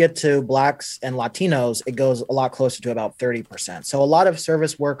 When you get to Blacks and Latinos, it goes a lot closer to about 30%. So a lot of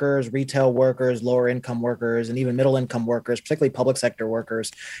service workers, retail workers, lower income workers, and even middle income workers, particularly public sector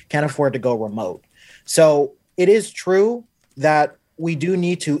workers, can't afford to go remote. So it is true that we do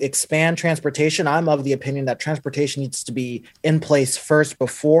need to expand transportation. I'm of the opinion that transportation needs to be in place first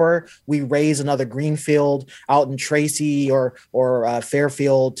before we raise another greenfield out in Tracy or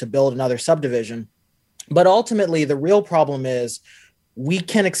Fairfield to build another subdivision. But ultimately, the real problem is we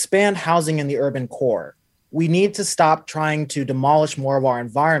can expand housing in the urban core. We need to stop trying to demolish more of our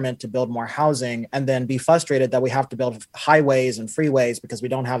environment to build more housing and then be frustrated that we have to build highways and freeways because we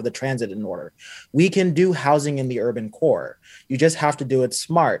don't have the transit in order. We can do housing in the urban core. You just have to do it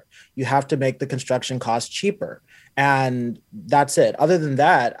smart. You have to make the construction cost cheaper. And that's it. Other than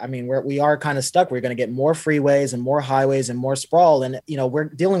that, I mean, we are kind of stuck. We're going to get more freeways and more highways and more sprawl. And, you know, we're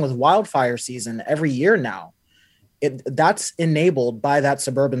dealing with wildfire season every year now. That's enabled by that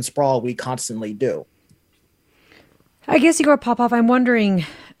suburban sprawl we constantly do. I guess, Igor Popov, I'm wondering,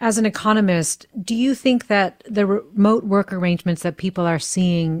 as an economist, do you think that the remote work arrangements that people are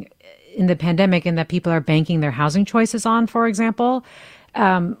seeing in the pandemic and that people are banking their housing choices on, for example,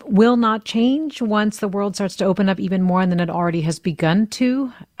 will not change once the world starts to open up even more than it already has begun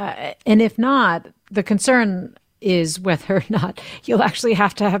to? And if not, the concern is whether or not you'll actually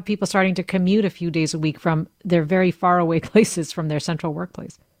have to have people starting to commute a few days a week from their very far away places from their central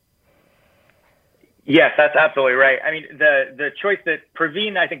workplace. Yes, that's absolutely right. I mean, the choice that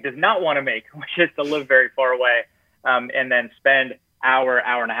Praveen, I think, does not want to make, which is to live very far away and then spend hour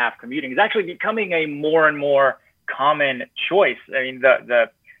and a half commuting, is actually becoming a more and more common choice. I mean,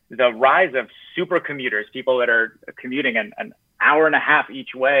 the rise of super commuters, people that are commuting an hour and a half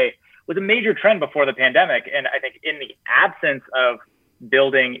each way, was a major trend before the pandemic. And I think in the absence of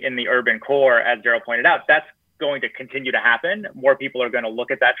building in the urban core, as Daryl pointed out, that's going to continue to happen. More people are going to look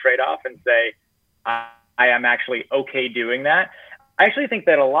at that trade-off and say, I am actually okay doing that. I actually think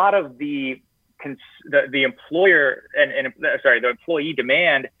that a lot of the employer the employee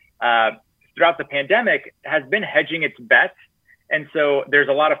demand throughout the pandemic has been hedging its bets. And so there's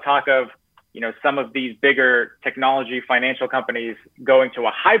a lot of talk of, you know, some of these bigger technology financial companies going to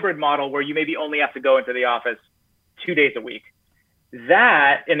a hybrid model where you maybe only have to go into the office 2 days a week.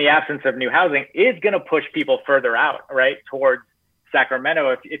 That, in the absence of new housing, is going to push people further out, right, towards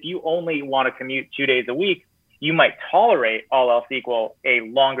Sacramento. If you only want to commute 2 days a week, you might tolerate, all else equal, a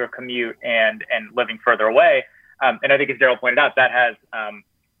longer commute and living further away. And I think, as Daryl pointed out, that has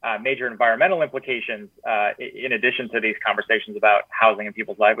major environmental implications in addition to these conversations about housing and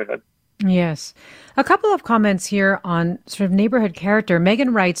people's livelihoods. Yes. A couple of comments here on sort of neighborhood character.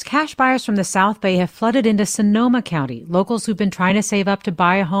 Megan writes, cash buyers from the South Bay have flooded into Sonoma County. Locals who've been trying to save up to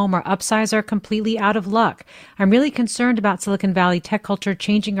buy a home or upsize are completely out of luck. I'm really concerned about Silicon Valley tech culture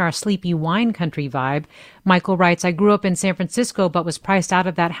changing our sleepy wine country vibe. Michael writes, I grew up in San Francisco but was priced out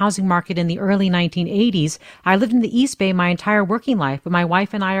of that housing market in the early 1980s. I lived in the East Bay my entire working life, but my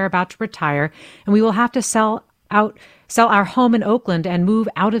wife and I are about to retire, and we will have to sell our home in Oakland and move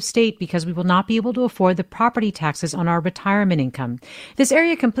out of state because we will not be able to afford the property taxes on our retirement income. This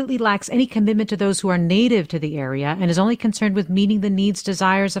area completely lacks any commitment to those who are native to the area and is only concerned with meeting the needs,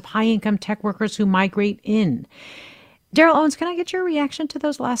 desires of high-income tech workers who migrate in. Daryl Owens, can I get your reaction to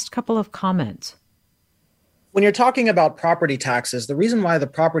those last couple of comments? When you're talking about property taxes, the reason why the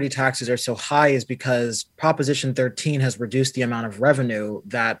property taxes are so high is because Proposition 13 has reduced the amount of revenue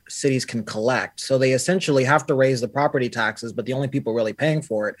that cities can collect. So they essentially have to raise the property taxes, but the only people really paying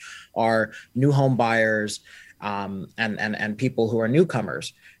for it are new home buyers and people who are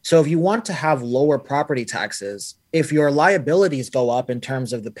newcomers. So if you want to have lower property taxes, if your liabilities go up in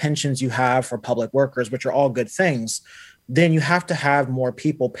terms of the pensions you have for public workers, which are all good things, then you have to have more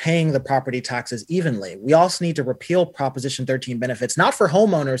people paying the property taxes evenly. We also need to repeal Proposition 13 benefits, not for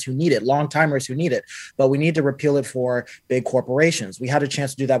homeowners who need it, long-timers who need it, but we need to repeal it for big corporations. We had a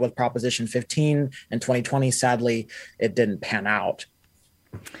chance to do that with Proposition 15 in 2020. Sadly, it didn't pan out.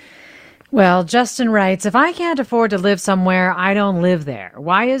 Well, Justin writes, if I can't afford to live somewhere, I don't live there.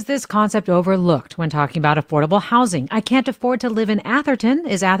 Why is this concept overlooked when talking about affordable housing? I can't afford to live in Atherton.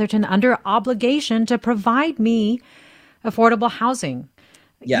 Is Atherton under obligation to provide me affordable housing?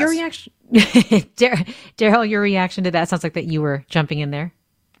 Yes. Your reaction, Daryl, your reaction to that sounds like that you were jumping in there.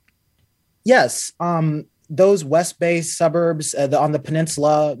 Yes. Those West Bay suburbs on the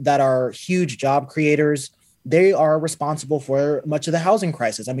peninsula that are huge job creators, they are responsible for much of the housing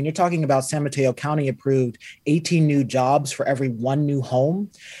crisis. I mean, you're talking about San Mateo County approved 18 new jobs for every one new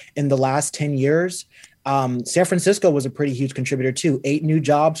home in the last 10 years. San Francisco was a pretty huge contributor too, 8 new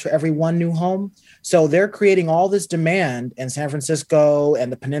jobs for every one new home. So they're creating all this demand in San Francisco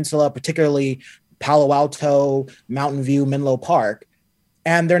and the peninsula, particularly Palo Alto, Mountain View, Menlo Park,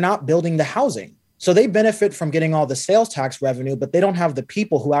 and they're not building the housing. So they benefit from getting all the sales tax revenue, but they don't have the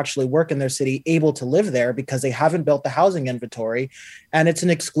people who actually work in their city able to live there because they haven't built the housing inventory. And it's an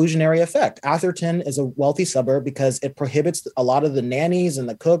exclusionary effect. Atherton is a wealthy suburb because it prohibits a lot of the nannies and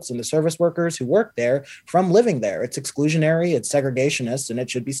the cooks and the service workers who work there from living there. It's exclusionary, it's segregationist, and it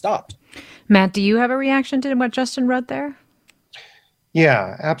should be stopped. Matt, do you have a reaction to what Justin wrote there?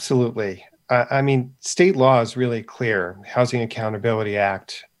 Yeah, absolutely. I mean, state law is really clear. Housing Accountability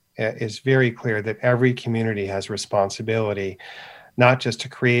Act is very clear that every community has responsibility, not just to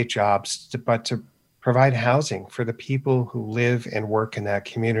create jobs, but to provide housing for the people who live and work in that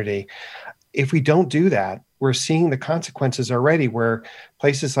community. If we don't do that, we're seeing the consequences already where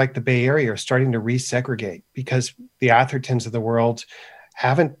places like the Bay Area are starting to resegregate because the Athertons of the world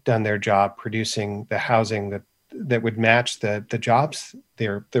haven't done their job producing the housing that would match the jobs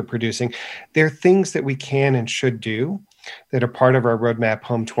they're producing. There are things that we can and should do that are part of our Roadmap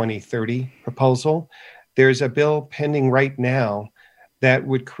Home 2030 proposal. There's a bill pending right now that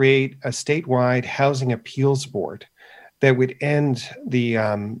would create a statewide housing appeals board that would end the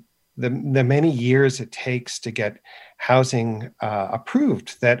many years it takes to get housing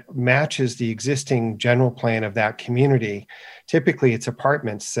approved that matches the existing general plan of that community. Typically, it's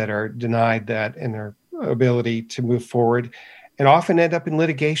apartments that are denied that in their ability to move forward and often end up in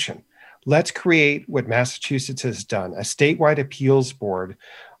litigation. Let's create what Massachusetts has done, a statewide appeals board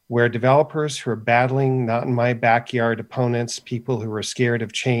where developers who are battling not in my backyard opponents, people who are scared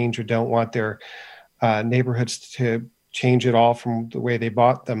of change or don't want their neighborhoods to change at all from the way they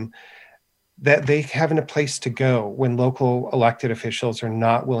bought them, that they have a place to go when local elected officials are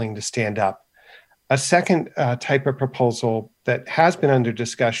not willing to stand up. A second type of proposal that has been under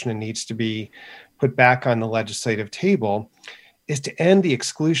discussion and needs to be put back on the legislative table is to end the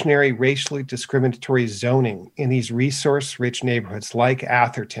exclusionary racially discriminatory zoning in these resource-rich neighborhoods like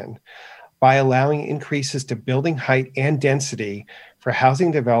Atherton by allowing increases to building height and density for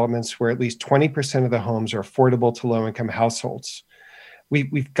housing developments where at least 20% of the homes are affordable to low-income households.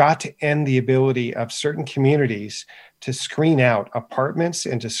 We've got to end the ability of certain communities to screen out apartments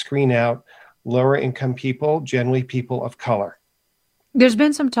and to screen out lower-income people, generally people of color. There's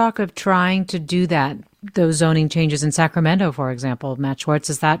been some talk of trying to do that, those zoning changes in Sacramento, for example. Matt Schwartz,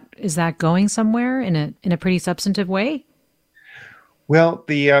 is that going somewhere in a pretty substantive way? Well,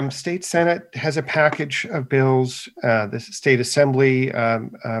 the state Senate has a package of bills. The state assembly,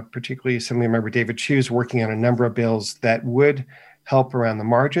 particularly Assemblymember David Chu, is working on a number of bills that would help around the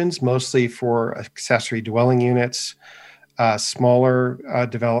margins, mostly for accessory dwelling units, smaller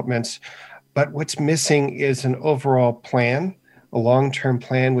developments. But what's missing is an overall plan, a long-term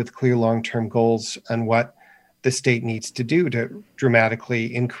plan with clear long-term goals on what the state needs to do to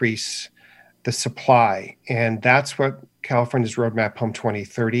dramatically increase the supply. And that's what California's Roadmap Home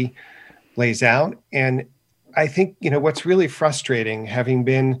 2030 lays out. And I think, what's really frustrating, having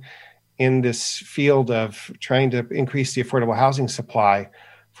been in this field of trying to increase the affordable housing supply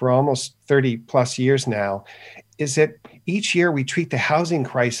for almost 30 plus years now, is that each year we treat the housing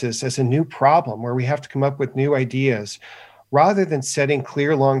crisis as a new problem where we have to come up with new ideas rather than setting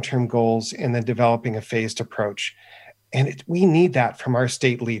clear long-term goals and then developing a phased approach. And we need that from our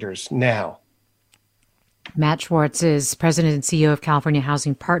state leaders now. Matt Schwartz is president and CEO of California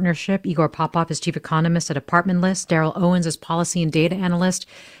Housing Partnership. Igor Popov is chief economist at Apartment List. Daryl Owens is policy and data analyst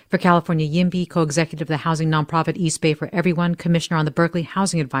for California YIMBY, co-executive of the housing nonprofit East Bay for Everyone, commissioner on the Berkeley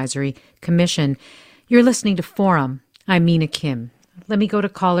Housing Advisory Commission. You're listening to Forum. I'm Mina Kim. Let me go to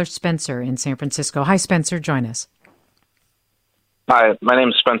caller Spencer in San Francisco. Hi, Spencer. Join us. Hi, my name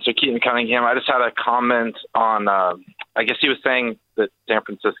is Spencer Keaton Cunningham. I just had a comment on, I guess he was saying that San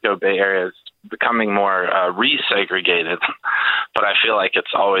Francisco Bay Area is becoming more resegregated, but I feel like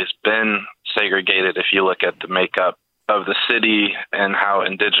it's always been segregated if you look at the makeup of the city and how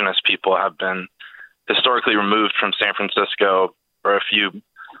indigenous people have been historically removed from San Francisco. Or if you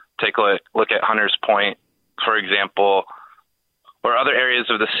take a look at Hunters Point, for example, or other areas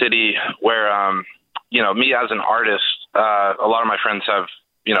of the city where, me as an artist, a lot of my friends have,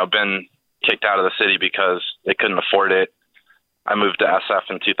 been kicked out of the city because they couldn't afford it. I moved to SF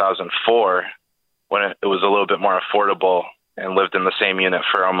in 2004 when it was a little bit more affordable, and lived in the same unit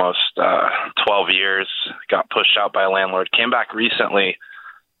for almost 12 years, got pushed out by a landlord, came back recently,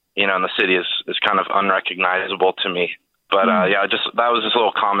 and the city is kind of unrecognizable to me. But that was just a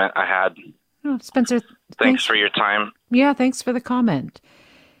little comment I had. Oh, Spencer, thanks for your time. Yeah, thanks for the comment.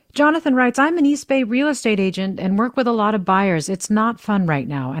 Jonathan writes, I'm an East Bay real estate agent and work with a lot of buyers. It's not fun right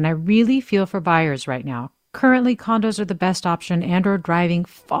now, and I really feel for buyers right now. Currently, condos are the best option and/or driving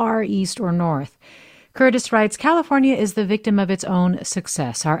far east or north. Curtis writes, California is the victim of its own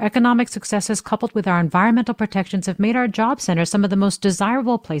success. Our economic successes coupled with our environmental protections have made our job centers some of the most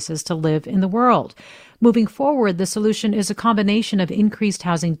desirable places to live in the world. Moving forward, the solution is a combination of increased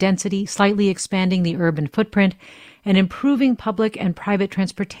housing density, slightly expanding the urban footprint, and improving public and private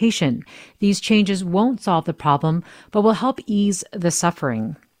transportation. These changes won't solve the problem, but will help ease the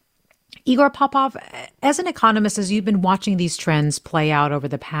suffering. Igor Popov, as an economist, as you've been watching these trends play out over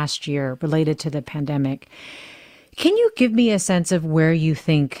the past year related to the pandemic, can you give me a sense of where you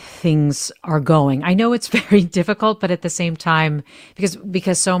think things are going? I know it's very difficult, but at the same time,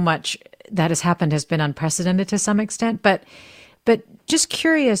 because so much that has happened has been unprecedented to some extent, but just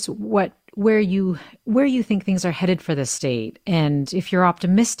curious where you think things are headed for the state, and if you're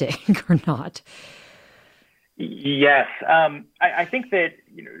optimistic or not. Yes. I think that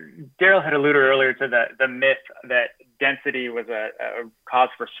Daryl had alluded earlier to the myth that density was a cause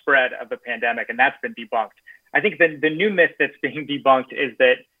for spread of the pandemic, and that's been debunked. I think the new myth that's being debunked is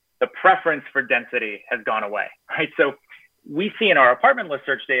that the preference for density has gone away, right? So we see in our apartment list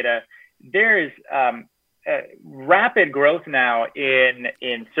search data, there is rapid growth now in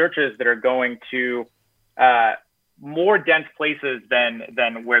searches that are going to more dense places than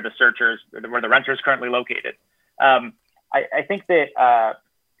where the renter is currently located. I think that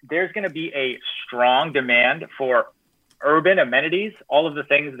there's going to be a strong demand for urban amenities, all of the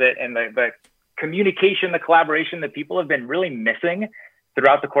things that, and the communication, the collaboration that people have been really missing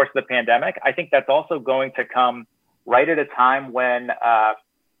throughout the course of the pandemic. I think that's also going to come right at a time when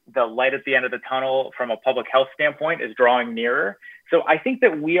the light at the end of the tunnel from a public health standpoint is drawing nearer. So I think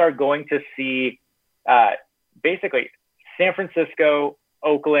that we are going to see basically San Francisco,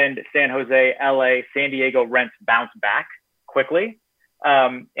 Oakland, San Jose, LA, San Diego rents bounce back quickly.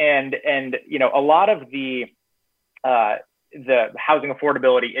 And a lot of the housing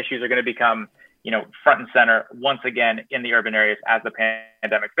affordability issues are going to become, front and center once again in the urban areas as the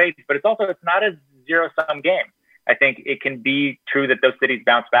pandemic fades. But it's not a zero-sum game. I think it can be true that those cities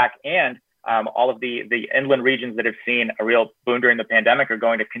bounce back, and all of the inland regions that have seen a real boom during the pandemic are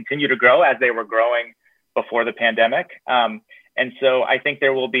going to continue to grow as they were growing before the pandemic. And so I think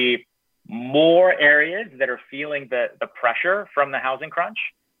there will be more areas that are feeling the pressure from the housing crunch.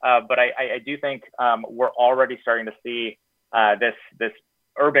 But I do think we're already starting to see this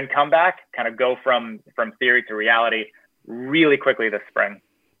urban comeback kind of go from theory to reality really quickly this spring.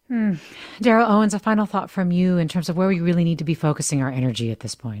 Daryl Owens, a final thought from you in terms of where we really need to be focusing our energy at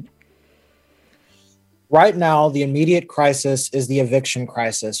this point. Right now, the immediate crisis is the eviction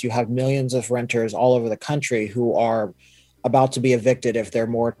crisis. You have millions of renters all over the country who are about to be evicted if their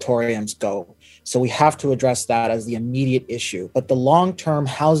moratoriums go. So we have to address that as the immediate issue. But the long-term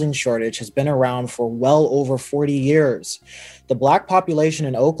housing shortage has been around for well over 40 years. The Black population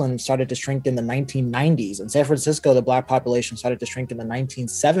in Oakland started to shrink in the 1990s. In San Francisco, the Black population started to shrink in the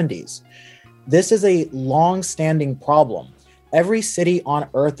 1970s. This is a long-standing problem. Every city on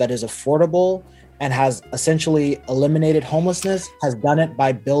earth that is affordable and has essentially eliminated homelessness has done it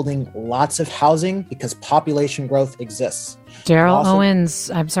by building lots of housing because population growth exists. Daryl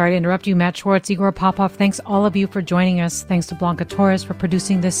Owens, I'm sorry to interrupt you. Matt Schwartz, Igor Popov, thanks all of you for joining us. Thanks to Blanca Torres for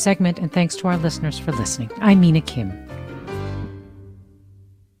producing this segment, and thanks to our listeners for listening. I'm Mina Kim.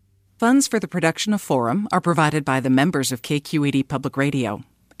 Funds for the production of Forum are provided by the members of KQED Public Radio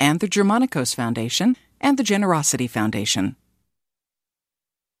and the Germanicos Foundation and the Generosity Foundation.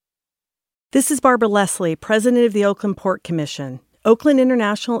 This is Barbara Leslie, President of the Oakland Port Commission. Oakland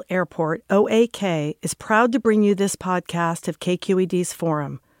International Airport, OAK, is proud to bring you this podcast of KQED's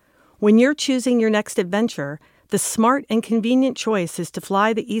Forum. When you're choosing your next adventure, the smart and convenient choice is to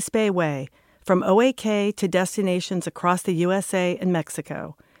fly the East Bay Way from OAK to destinations across the USA and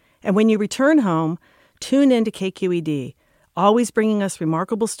Mexico. And when you return home, tune in to KQED, always bringing us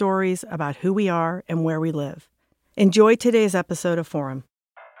remarkable stories about who we are and where we live. Enjoy today's episode of Forum.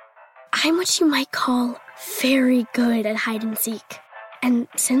 I'm what you might call very good at hide and seek. And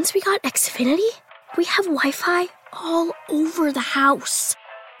since we got Xfinity, we have Wi-Fi all over the house,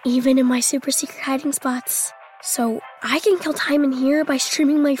 even in my super secret hiding spots. So I can kill time in here by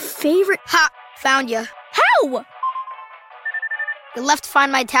streaming my favorite... Ha! Found ya. How? You'll have to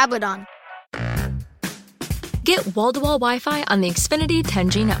find my tablet on. Get wall-to-wall Wi-Fi on the Xfinity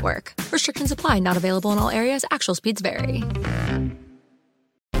 10G network. Restrictions apply. Not available in all areas. Actual speeds vary.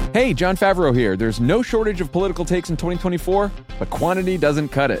 Hey, Jon Favreau here. There's no shortage of political takes in 2024, but quantity doesn't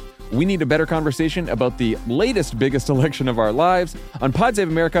cut it. We need a better conversation about the latest, biggest election of our lives. On Pod Save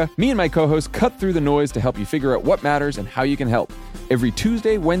America, me and my co-hosts cut through the noise to help you figure out what matters and how you can help. Every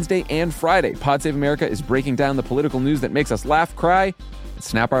Tuesday, Wednesday, and Friday, Pod Save America is breaking down the political news that makes us laugh, cry, and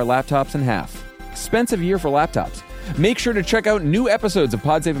snap our laptops in half. Expensive year for laptops. Make sure to check out new episodes of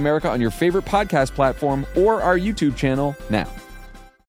Pod Save America on your favorite podcast platform or our YouTube channel now.